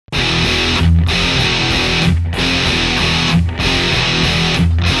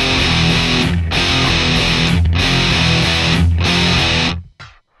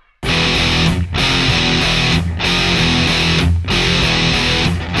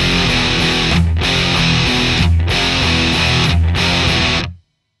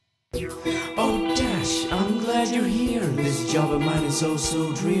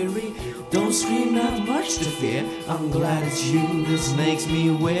so dreary. Don't scream, not much to fear. I'm glad it's you, this makes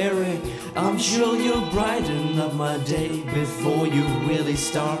me weary. I'm sure you'll brighten up my day before you really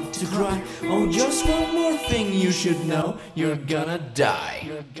start to cry. Oh, just one more thing you should know, you're gonna die.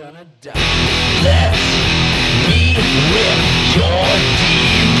 You're gonna die. Let me rip your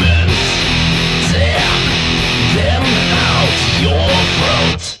demons, tear them out your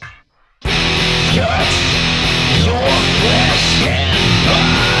throat, cut your flesh and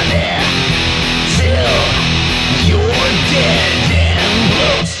body till you're dead and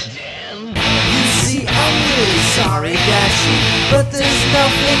bloat. You see, I'm really sorry, Dashy, but there's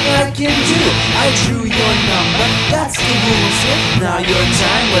nothing I can do. I drew your number, that's the rules here. Now your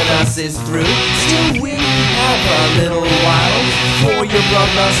time with us is through. Still we have a little while before your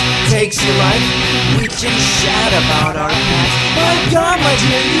bloodlust takes your life. We can chat about our past. My God, my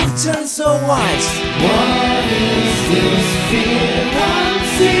dear, you've turned so wise. What is this fear I'm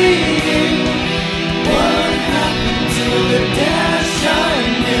seeing? What happened to the Dash I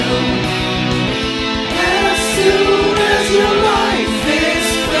knew? As soon as your life is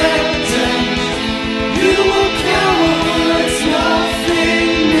threatened, you will cower, it's nothing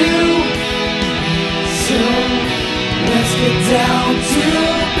new. So let's get down to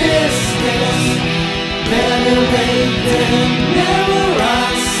business. Better late than never, I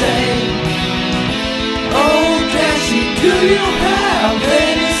say. Oh, Dashy, do you have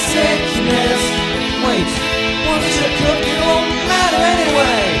any sickness? Wait, once you're cooked, it won't matter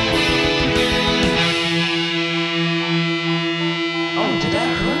anyway. Oh, did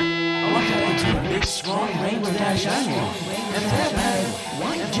that hurt? Oh, I got into a big, strong rain with Dash onion. And for that matter,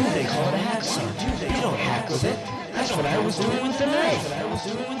 why do they call it a hacksaw? You don't hack with it. That's what I was doing with the knife.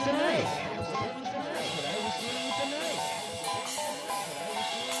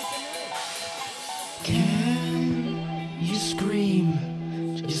 Can you scream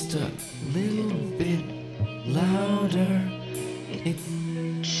just a little bit louder? It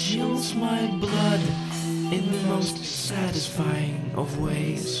chills my blood in the most satisfying of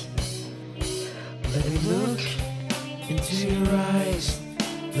ways. Let me look into your eyes.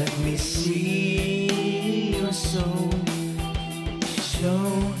 Let me see your soul. Show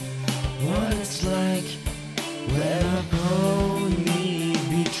what it's like when a pony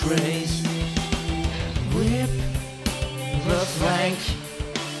betrays. Whip the flank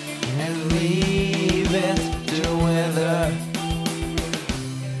and leave it to weather.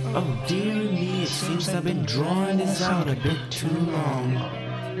 Oh dear me, it seems I've been drawing this out a bit too long.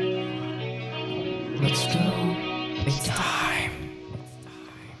 Let's go. It's time.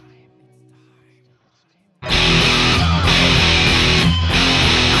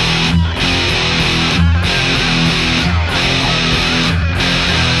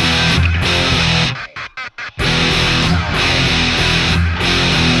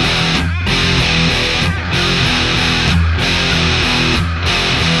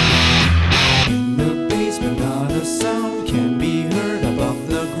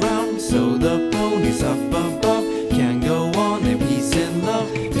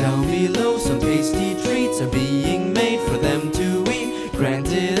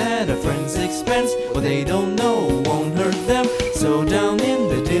 Granted at a friend's expense, but they don't know